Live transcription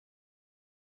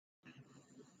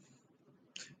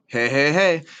Hey, hey,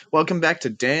 hey. Welcome back to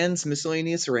Dan's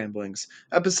Miscellaneous Ramblings,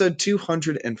 episode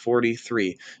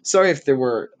 243. Sorry if there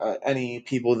were any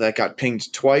people that got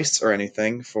pinged twice or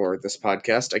anything for this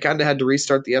podcast. I kind of had to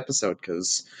restart the episode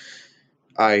because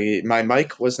my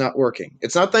mic was not working.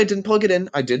 It's not that I didn't plug it in.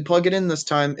 I did plug it in this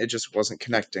time. It just wasn't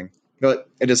connecting. But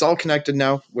it is all connected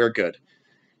now. We're good.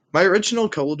 My original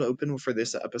cold open for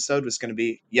this episode was going to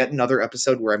be yet another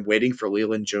episode where I'm waiting for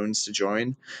Leland Jones to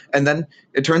join. And then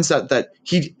it turns out that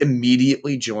he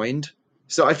immediately joined.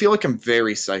 So I feel like I'm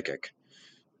very psychic.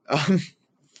 Um,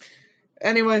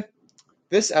 anyway,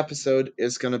 this episode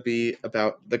is going to be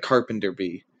about the Carpenter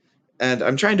bee. And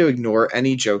I'm trying to ignore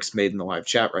any jokes made in the live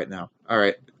chat right now. All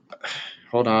right.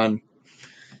 Hold on.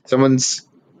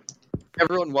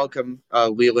 Everyone welcome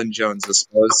Leland Jones, I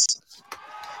suppose.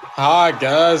 Hi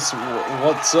guys,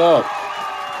 what's up?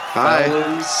 Hi.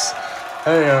 Fellas?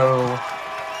 Heyo.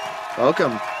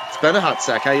 Welcome. It's been a hot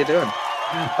sec. How you doing?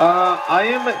 I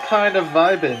am kind of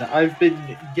vibing. I've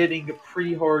been getting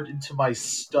pretty hard into my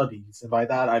studies, and by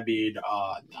that I mean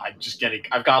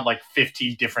I've got like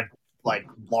 15 different like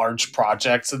large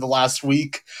projects in the last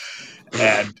week,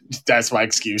 and that's my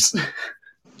excuse.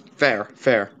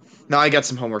 Fair. Now I got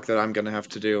some homework that I'm gonna have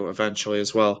to do eventually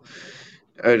as well.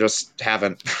 I just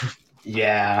haven't.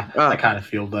 Yeah, I kind of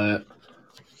feel that.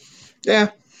 Yeah,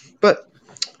 but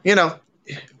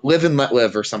live and let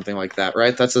live or something like that,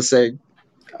 right? That's a saying.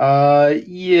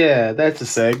 Yeah, that's a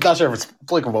saying. Not sure if it's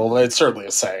applicable, but it's certainly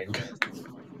a saying.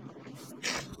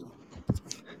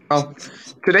 Well,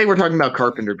 today we're talking about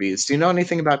carpenter bees. Do you know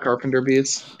anything about carpenter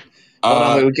bees? Hold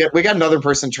on, we got another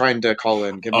person trying to call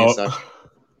in. Give me a sec.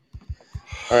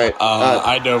 All right.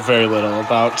 I know very little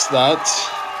about that.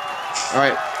 All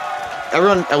right.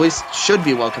 Everyone at least should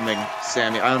be welcoming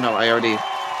Sammy. I don't know.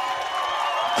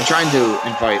 I'm trying to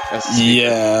invite us.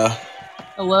 Yeah.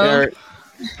 Hello.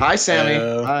 Hi, Sammy.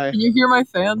 Hi. Can you hear my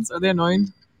fans? Are they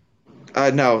annoying?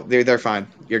 No, they're fine.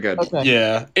 You're good. Okay.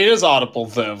 Yeah, it is audible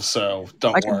though, so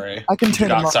don't worry. I can turn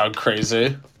Do them not off. sound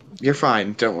crazy. You're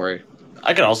fine. Don't worry.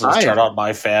 I can also just turn on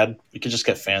my fan. We can just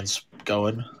get fans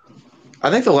going. I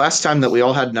think the last time that we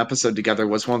all had an episode together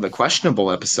was one of the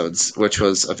questionable episodes, which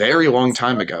was a very long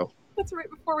time ago. That's right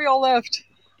before we all left.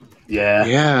 Yeah.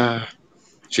 Yeah.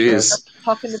 Jeez.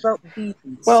 Talking about bees.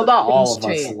 Well, not all of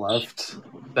Things us change. left.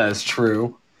 That is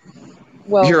true.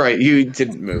 Well, You're right. You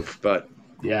didn't move, but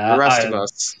Yeah, the rest of I'm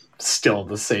us. still in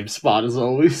the same spot as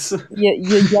always. yeah,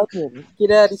 you're youngin'. Get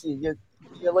out of here.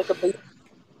 You're like a baby.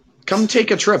 Come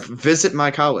take a trip. Visit my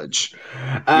college. You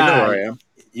know where I am.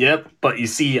 Yep, but you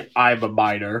see, I'm a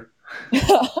minor.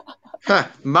 Huh,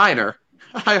 minor.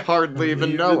 I hardly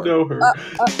even know her.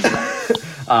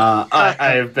 I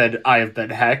have been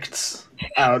hacked.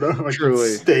 I don't know if I Truly.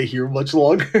 can stay here much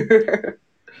longer.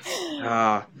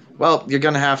 Well, you're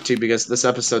going to have to because this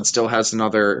episode still has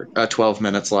another 12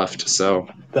 minutes left, so...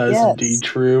 That is Yes. indeed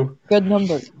true. Good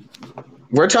number.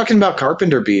 We're talking about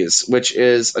carpenter bees, which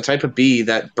is a type of bee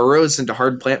that burrows into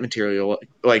hard plant material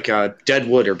like dead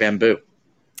wood or bamboo.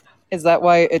 Is that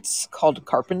why it's called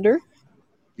Carpenter?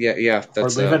 Yeah,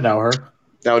 that's Hardly even know her.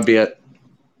 that would be it.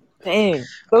 Dang,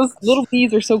 those little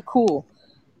bees are so cool.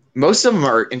 Most of them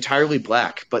are entirely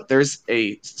black, but there's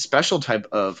a special type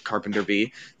of carpenter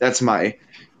bee that's my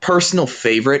personal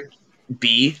favorite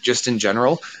bee, just in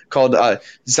general, called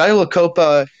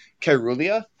Xylocopa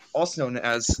caerulea, also known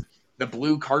as the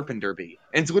blue carpenter bee.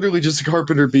 And it's literally just a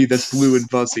carpenter bee that's blue and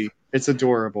fuzzy. It's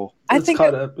adorable. I It's think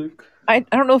kind of epic. I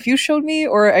don't know if you showed me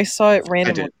or I saw it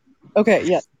randomly. I did. Okay,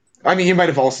 yeah. I mean, you might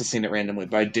have also seen it randomly,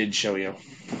 but I did show you.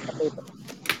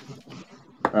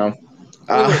 Oh.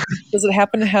 Does it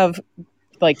happen to have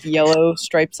like yellow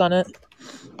stripes on it?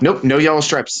 Nope, no yellow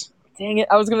stripes. Dang it,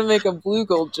 I was gonna make a blue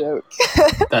gold joke.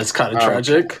 That's kind of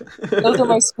tragic. Those are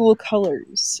my school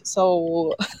colors.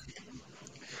 So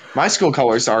My school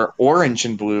colors are orange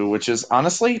and blue, which is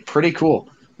honestly pretty cool.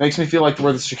 Makes me feel like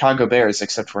we're the Chicago Bears,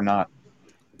 except we're not.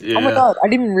 Yeah. Oh my god, I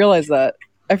didn't even realize that.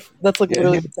 That's like Yeah.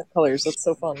 literally the colors. That's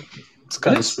so fun. It's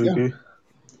kind of Yes, spooky.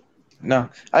 No,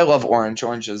 I love orange.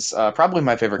 Orange is probably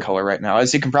my favorite color right now,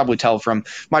 as you can probably tell from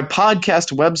my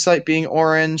podcast website being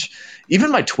orange.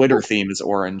 Even my Twitter theme is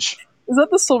orange. Is that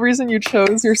the sole reason you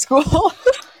chose your school?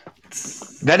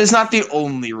 That is not the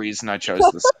only reason I chose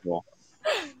this school.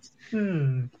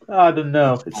 I don't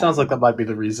know. It sounds like that might be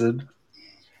the reason.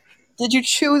 Did you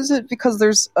choose it because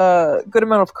there's a good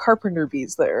amount of carpenter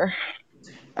bees there?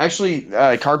 Actually,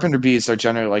 carpenter bees are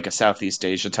generally like a Southeast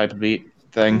Asia type of bee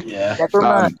thing. Yeah. Never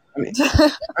mind.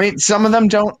 I mean, some of them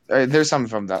don't. There's some of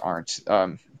them that aren't.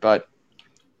 But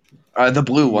the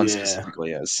blue one Yeah.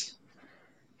 specifically is.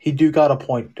 He do got a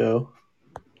point, though.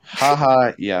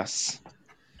 Haha, yes.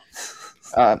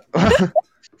 Uh,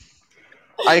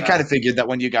 I kind of figured that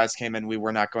when you guys came in, we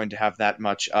were not going to have that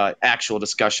much actual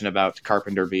discussion about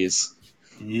Carpenter bees.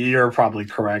 You're probably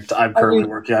correct. I'm I currently mean-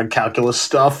 working on calculus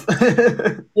stuff.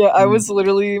 Yeah, I was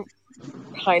literally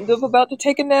kind of about to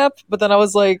take a nap, but then I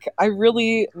was like, I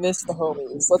really miss the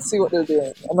homies. Let's see what they're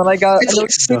doing. And then I got It's a like,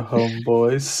 The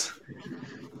homeboys.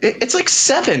 it's like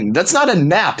 7. That's not a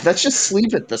nap. That's just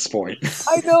sleep at this point.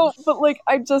 I know, but like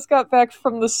I just got back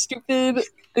from the stupid.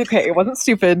 Okay, it wasn't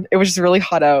stupid. It was just really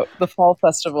hot out. The fall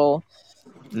festival,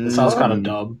 It sounds kind of Mm.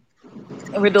 dumb.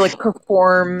 and we had to like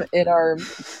perform in our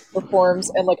performs,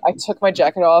 and like I took my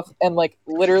jacket off, and like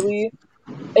literally,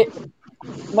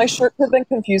 my shirt could have been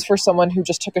confused for someone who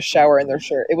just took a shower in their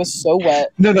shirt. It was so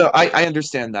wet. No, I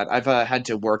understand that. I've had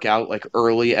to work out like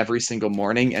early every single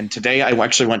morning, and today I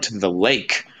actually went to the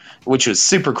lake, which was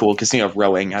super cool because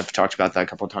rowing. I've talked about that a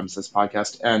couple of times this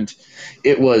podcast, and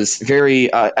it was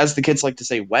very, as the kids like to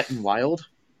say, wet and wild.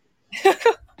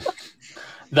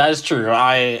 That is true.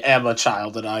 I am a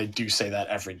child, and I do say that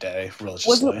every day religiously.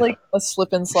 Was it like a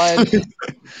slip and slide?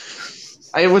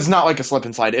 It was not like a slip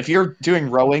and slide. If you're doing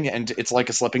rowing and it's like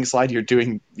a slipping slide, you're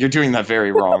doing that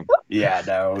very wrong. Yeah,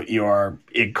 no, you are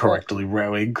incorrectly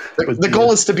rowing. The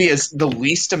goal is to be as the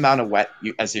least amount of wet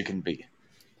as you can be.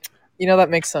 You know that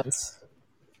makes sense.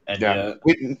 And Yeah.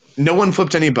 No one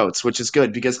flipped any boats, which is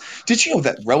good because did you know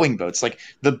that rowing boats, like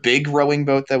the big rowing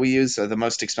boat that we use, the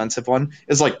most expensive one,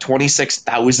 is like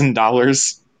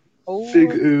 $26,000. Oh,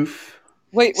 big oof.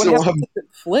 wait, what So, happens if it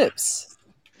flips?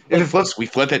 If it flips, we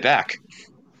flip it back.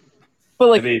 But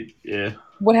like, I mean, yeah.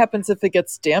 what happens if it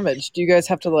gets damaged? Do you guys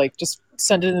have to like just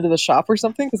send it into the shop or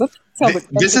something? Because that sounds like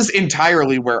This is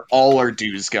entirely where all our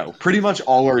dues go. Pretty much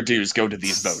all our dues go to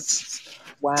these boats.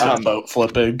 wow. Boat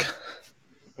flipping.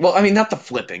 Well, I mean, not the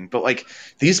flipping, but like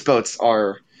these boats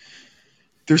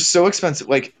they're so expensive.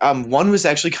 Like, one was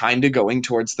actually kind of going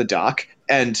towards the dock,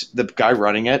 and the guy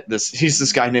running it, he's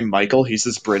this guy named Michael. He's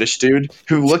this British dude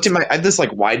who looked at I had this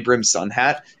like wide brim sun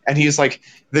hat, and he's like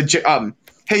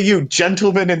hey, you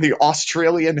gentleman in the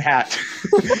Australian hat,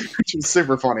 which was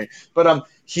super funny. But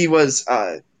he was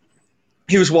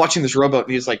watching this rowboat,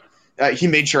 and he was like. He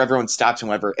made sure everyone stopped and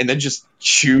whatever, and then just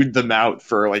chewed them out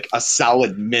for like a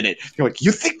solid minute. You're like,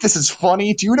 you think this is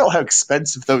funny? Do you know how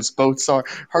expensive those boats are?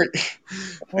 And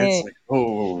it's like,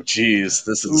 oh, geez,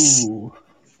 this is. Ooh.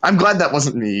 I'm glad that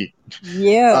wasn't me.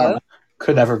 Yeah.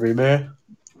 Could never be me.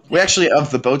 We actually, of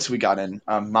the boats we got in,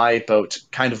 my boat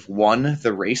kind of won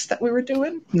the race that we were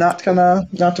doing. Not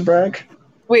to brag.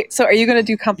 Wait, so are you going to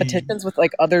do competitions with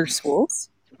like other schools?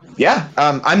 Yeah,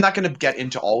 I'm not going to get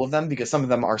into all of them because some of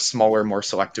them are smaller, more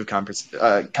selective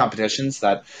competitions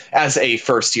that, as a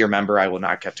first-year member, I will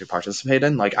not get to participate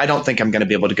in. Like, I don't think I'm going to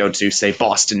be able to go to, say,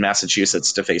 Boston,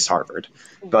 Massachusetts to face Harvard.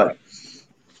 But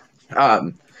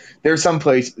there's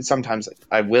sometimes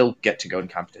I will get to go in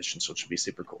competitions, which would be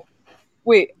super cool.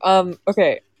 Wait,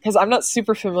 okay, because I'm not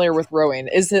super familiar with rowing.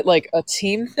 Is it like a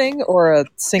team thing or a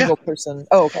single person?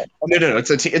 Oh, okay. No, it's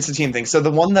a team thing. So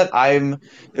the one that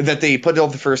they put all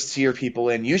the first year people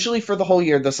in, usually for the whole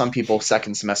year, though some people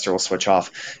second semester will switch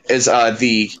off, is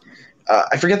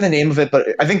I forget the name of it,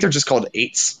 but I think they're just called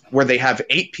eights, where they have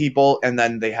 8 people, and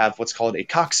then they have what's called a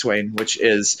coxswain, which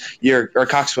is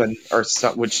coxswain,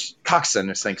 which coxswain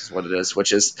I think is what it is,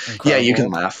 which is Incredible. Yeah, you can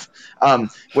laugh,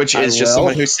 which is just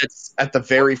someone who sits at the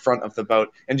very front of the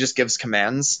boat and just gives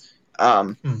commands,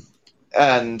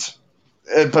 and.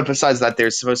 But besides that,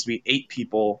 there's supposed to be 8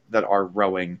 people that are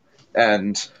rowing,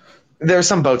 and there are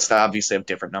some boats that obviously have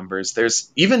different numbers.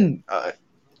 There's even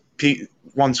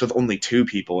ones with only 2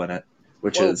 people in it,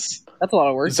 which is that's a lot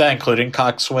of work. Is that including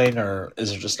coxswain, or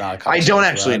is it just not a coxswain? I don't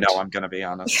actually know. I'm gonna be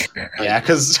honest. Yeah,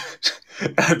 because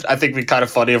I think it'd be kind of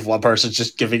funny if one person's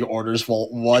just giving orders while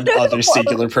one other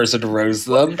singular person rows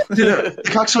them. The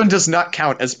coxswain does not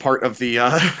count as part of the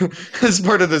as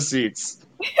part of the seats.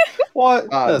 What?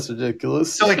 That's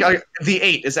ridiculous. So the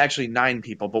 8 is actually 9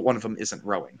 people, but one of them isn't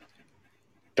rowing.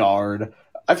 Darn.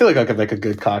 I feel like I could make a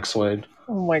good coxswain.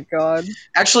 Oh my god.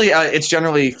 Actually, it's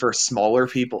generally for smaller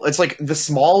people. It's like the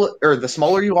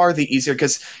smaller you are, the easier,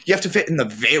 because you have to fit in the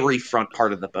very front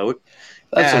part of the boat.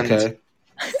 That's okay.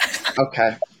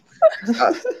 Okay.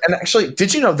 And actually,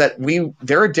 did you know that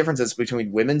there are differences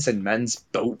between women's and men's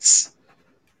boats?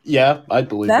 Yeah, I'd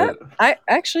believe That it. I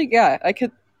actually, yeah, I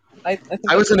could. I think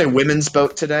I was in a women's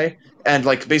boat today, and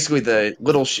like basically the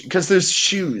little because there's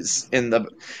shoes in the.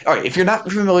 All right, if you're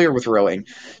not familiar with rowing,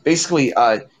 basically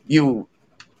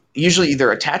usually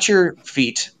either attach your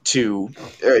feet to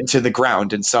the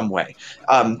ground in some way.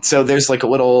 So there's like a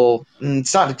little,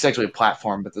 it's not exactly a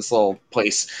platform, but this little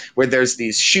place where there's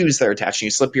these shoes that are attached, and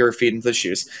you slip your feet into the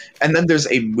shoes. And then there's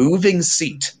a moving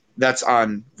seat that's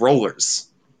on rollers.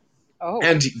 Oh.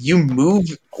 And you move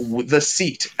the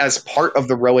seat as part of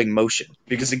the rowing motion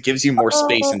because it gives you more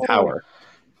space and power.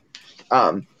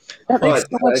 That makes But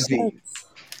so much sense.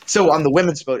 so on the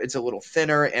women's boat, it's a little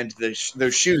thinner, and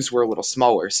those shoes were a little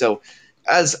smaller. So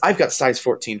as I've got size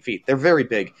 14 feet, they're very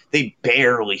big. They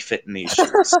barely fit in these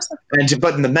shoes.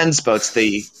 But in the men's boats,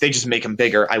 they just make them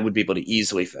bigger. I would be able to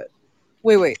easily fit.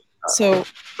 Wait. So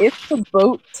if the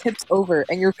boat tips over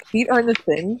and your feet are in the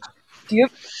thing,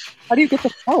 how do you get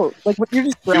them out? Like, what, you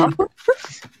just drown?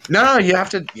 No, you have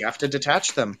to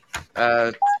detach them.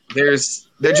 They're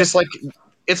just like,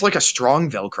 it's like a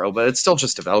strong Velcro, but it's still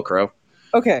just a Velcro.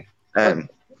 Okay. And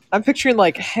I'm picturing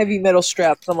like heavy metal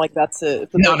straps. I'm like, that's it.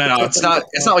 no, it's not.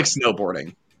 It's not like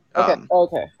snowboarding.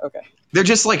 Okay. They're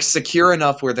just like secure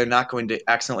enough where they're not going to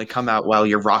accidentally come out while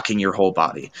you're rocking your whole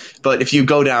body. But if you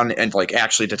go down and like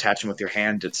actually detach them with your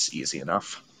hand, it's easy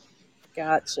enough.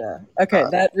 Gotcha. Okay,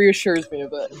 that reassures me a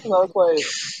bit. I was like,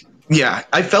 yeah,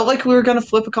 I felt like we were going to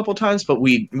flip a couple times, but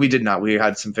we did not. We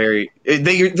had some very.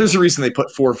 There's a reason they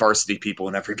put 4 varsity people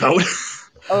in every boat.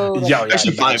 oh, Yeah,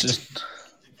 Actually, imagine.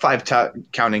 five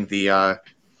counting the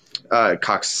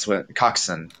coxswain.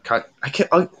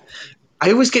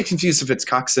 I always get confused if it's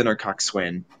coxswain or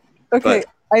coxswain. okay.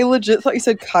 I legit thought you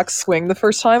said coxswing the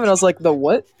first time, and I was like, the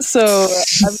what? So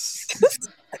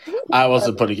I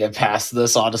wasn't putting it past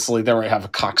this, honestly. They already have a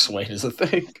coxswain as a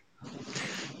thing.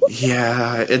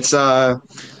 Yeah, it's so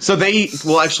they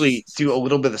will actually do a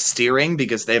little bit of steering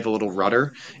because they have a little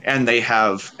rudder, and they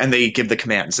give the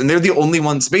commands, and they're the only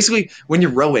ones. Basically, when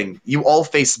you're rowing, you all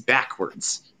face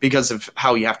backwards because of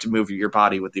how you have to move your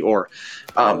body with the oar.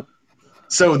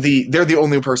 So they're the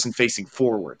only person facing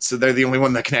forward, so they're the only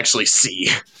one that can actually see.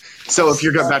 So if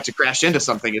you're about to crash into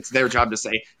something, it's their job to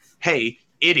say, "Hey,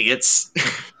 idiots!"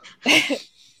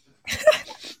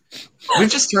 We've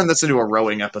just turned this into a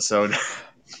rowing episode.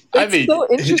 it's so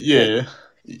interesting. Yeah.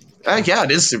 Yeah,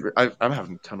 it is super. I'm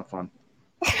having a ton of fun.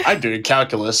 I'm doing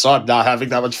calculus, so I'm not having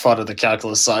that much fun on the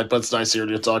calculus side, but it's nice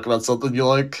hearing you talk about something you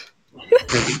like.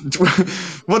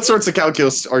 What sorts of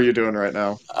calculus are you doing right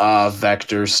now?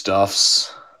 Vector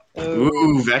stuffs.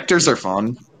 Ooh, vectors are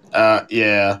fun.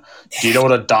 Yeah. Do you know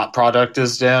what a dot product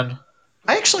is, Dan?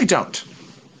 I actually don't.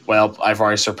 Well, I've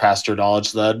already surpassed your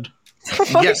knowledge then.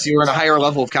 Yes, you are in a higher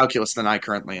level of calculus than I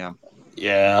currently am.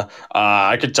 Yeah.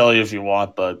 I could tell you if you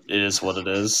want, but it is what it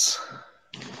is.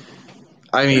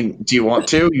 I mean, do you want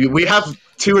to? We have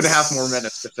 2.5 more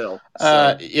minutes to fill.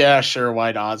 So. Yeah, sure,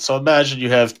 why not? So imagine you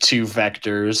have 2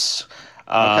 vectors.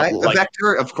 Okay, a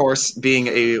vector, of course, being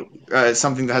a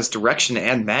something that has direction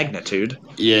and magnitude.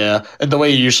 Yeah, and the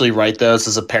way you usually write those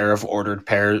is a pair of ordered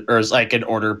pairs, or is like an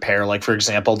ordered pair. Like, for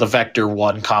example, the vector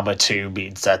 1, 2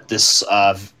 means that this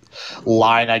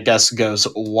line, I guess, goes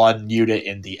 1 unit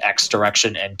in the x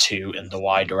direction and 2 in the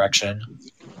y direction.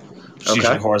 It's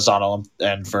usually horizontal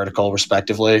and vertical,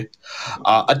 respectively.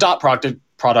 A dot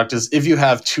product is if you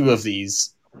have 2 of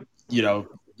these,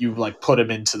 you like put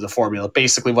them into the formula.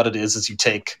 Basically, what it is you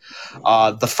take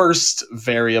the first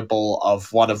variable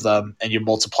of one of them and you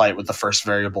multiply it with the first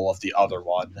variable of the other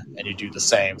one, and you do the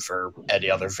same for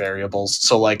any other variables.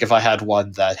 So, like, if I had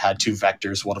one that had 2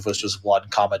 vectors, one of which was 1,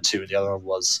 2, and the other one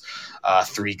was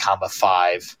 3,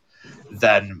 5.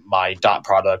 Then my dot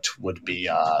product would be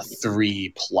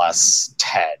 3 plus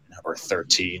 10 or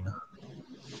 13.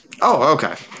 Oh,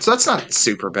 okay. So that's not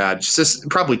super bad. It's just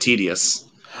probably tedious.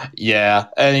 Yeah,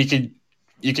 and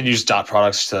you can use dot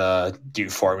products to do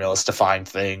formulas to find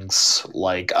things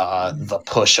like the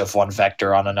push of one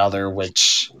vector on another,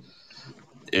 which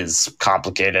is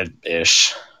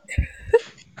complicated-ish.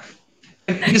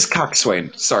 It is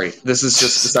coxswain. Sorry, this is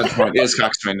just the point. It is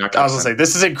coxswain, not coxswain. I was gonna say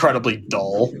this is incredibly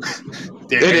dull.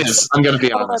 It is. I'm gonna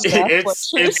be honest.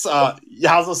 It's. I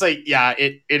was gonna say, yeah.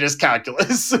 It is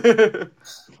calculus.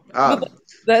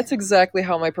 That's exactly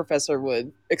how my professor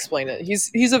would explain it.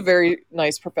 He's a very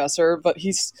nice professor, but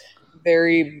he's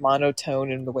very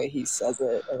monotone in the way he says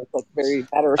it, and it's like very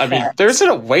matter of fact. I mean, there isn't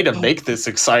a way to make this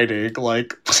exciting.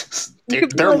 Like,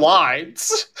 they're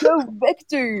lines. No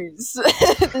vectors.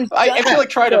 I feel like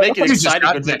trying to make it exciting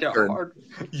would make it hard.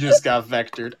 You just got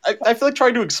vectored. I feel like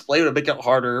trying to explain it would make it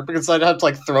harder because I'd have to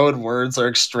like throw in words that are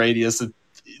extraneous and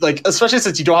like, especially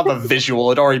since you don't have a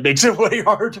visual, it already makes it way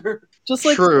harder. Just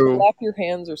like clap your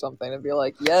hands or something and be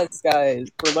like, "Yes, guys,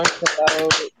 we're learning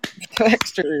about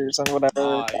vectors and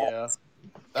whatever." Yeah.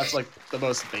 that's like the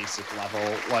most basic level.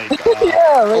 Like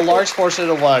Yeah, a right. large portion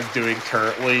of what I'm doing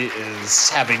currently is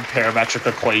having parametric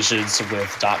equations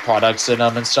with dot products in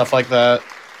them and stuff like that.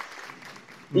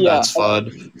 Yeah. That's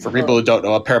fun. For people who don't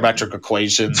know, a parametric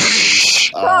equation is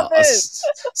Stop it!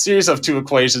 series of two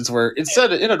equations where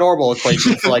instead of in a normal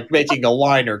equation for like making a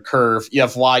line or curve, you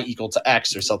have y equal to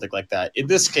x or something like that. In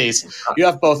this case, you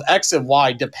have both x and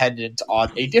y dependent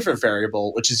on a different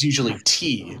variable, which is usually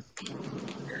t.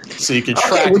 So you can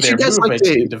track would their you guys like movement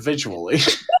to- individually.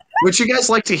 Would you guys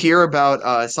like to hear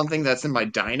about something that's in my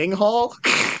dining hall?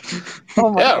 Oh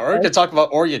my Yeah, god. or we could talk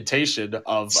about orientation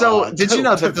of. So, did you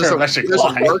know that parametric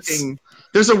lines.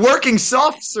 there's a working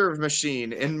soft serve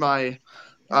machine in my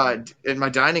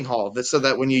dining hall, so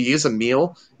that when you use a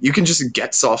meal, you can just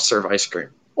get soft serve ice cream.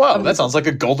 Wow, that sounds like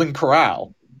a golden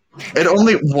corral. It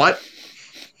only what?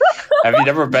 Have you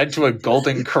never been to a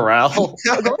golden corral?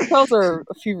 Golden Corrals are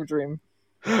a fever dream.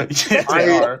 Yeah, That's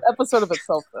they an are. episode of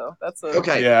itself, though. That's a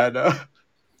Okay. Yeah, I know.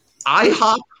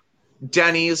 IHOP,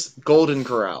 Denny's, Golden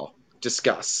Corral.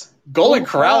 Discuss. Golden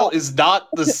Corral is not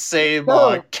the same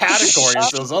No. category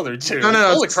as those other two. No,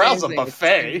 Golden it's the Corral's a same thing.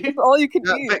 buffet. It's all you can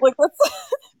Yeah, eat. but- Like that's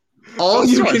All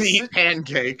Those you two are can si- eat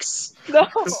pancakes. no.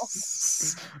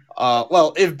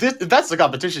 Well, if that's the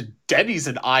competition, Denny's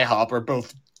and IHOP are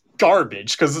both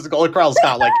garbage because the Golden Corral's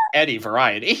not like any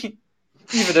variety,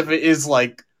 even if it is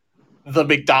like the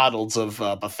McDonald's of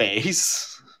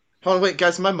buffets. Hold on, wait,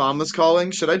 guys. My mom was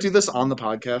calling. Should I do this on the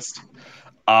podcast?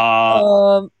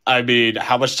 I mean,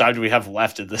 how much time do we have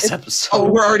left in this episode? Oh,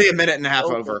 we're already a minute and a half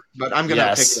Okay. over, but I'm gonna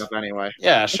Yes. pick it up anyway.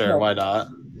 Yeah, sure, Okay. why not?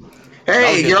 Hey,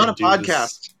 I'll get you're to on a do this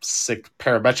podcast. Sick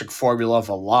parametric formula of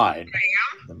a line.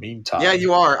 In the meantime, Yeah,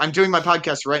 you are. I'm doing my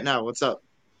podcast right now. What's up?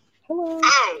 Hello.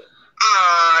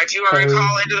 Do you want to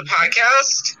call into the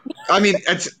podcast? I mean,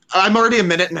 I'm already a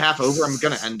minute and a half over. I'm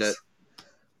gonna end it.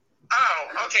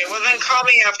 Oh, okay. Well, then call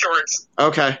me afterwards.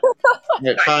 Okay.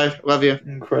 Right, bye. Love you.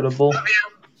 incredible. Love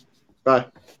you. Bye.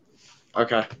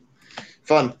 Okay.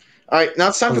 Fun. All right, now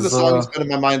it's time for the song that's been in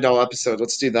my mind all episode.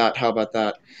 Let's do that. How about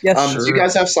that? Yes, Do you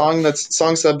guys have songs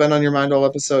that have been on your mind all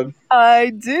episode?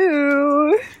 I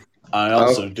do. I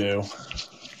also do.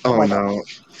 Oh my no.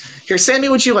 Here, Sammy,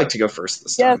 would you like to go first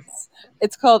this time? Yes.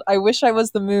 It's called "I Wish I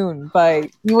Was the Moon" by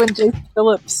Ewan J.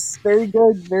 Phillips. Very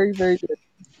good. Very, very good.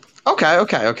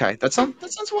 Okay. That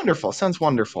sounds wonderful. Sounds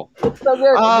wonderful. It's so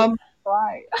good. Um,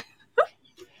 Cry.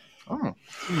 Oh.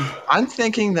 I'm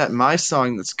thinking that my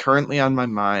song that's currently on my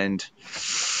mind,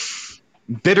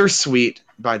 "Bittersweet"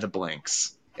 by the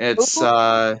Blinks. It's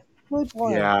Good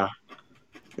one. yeah,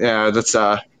 that's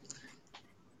yeah,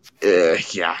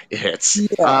 it hits.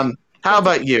 Yeah. How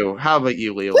about you,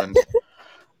 Leland?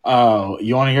 Oh,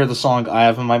 you want to hear the song I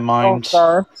have in my Oh, mind?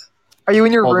 God. Are you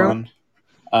in your Hold room?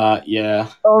 on. Yeah.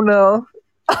 Oh no.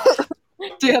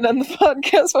 Dan on the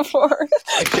podcast before.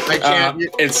 I can't.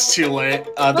 It's too late.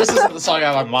 This isn't the song I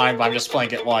have on my mind, but I'm just playing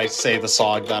it while I say the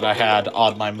song that I had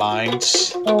on my mind.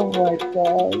 Oh my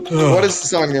god. What is the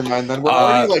song in your mind then? We're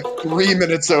already like 3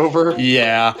 minutes over.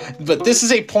 Yeah, but this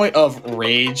is a point of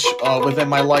rage within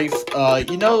my life.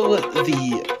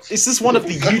 Is this one of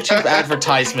the YouTube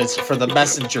advertisements for the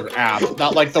Messenger app?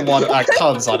 Not like the one that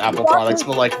comes on Apple products,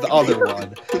 but like the other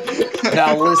one.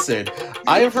 Now listen,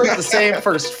 I have heard the same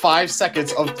first 5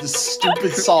 seconds of the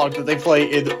stupid song that they play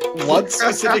in one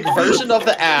specific version of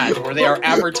the ad where they are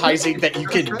advertising that you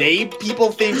can name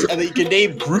people things and that you can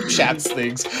name group chats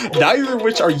things, neither of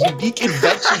which are unique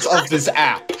inventions of this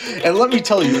app. And let me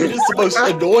tell you, it is the most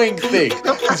annoying thing,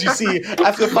 because you see,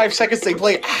 after 5 seconds they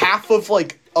play half of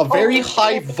like a very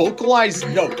high vocalized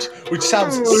note, which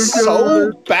sounds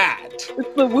so bad.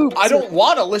 It's the whoops. I don't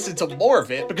want to listen to more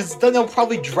of it because then they'll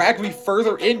probably drag me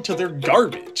further into their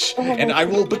garbage, and I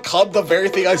will become the very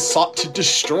thing I sought to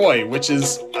destroy, which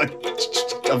is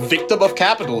a victim of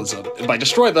capitalism. And by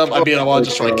destroy them, I mean I want to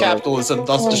destroy capitalism,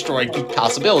 thus destroying the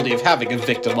possibility of having a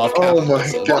victim of Oh my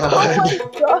capitalism.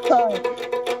 god. God.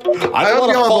 I I don't hope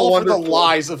want to y'all have a fall for the wonderful-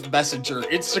 lies of Messenger.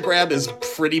 Instagram is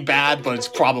pretty bad, but it's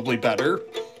probably better.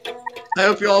 I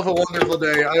hope you all have a wonderful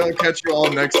day. I will catch you all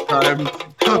next time.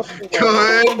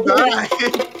 Goodbye.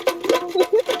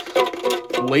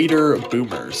 Later,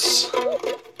 boomers.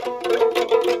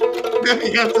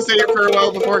 You have to say your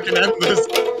farewell before I can end this.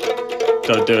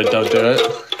 Don't do it, don't do it.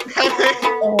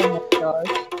 Oh my gosh.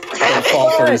 Don't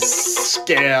fall for his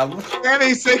scam.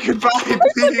 Annie, say goodbye,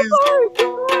 please.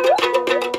 Bye.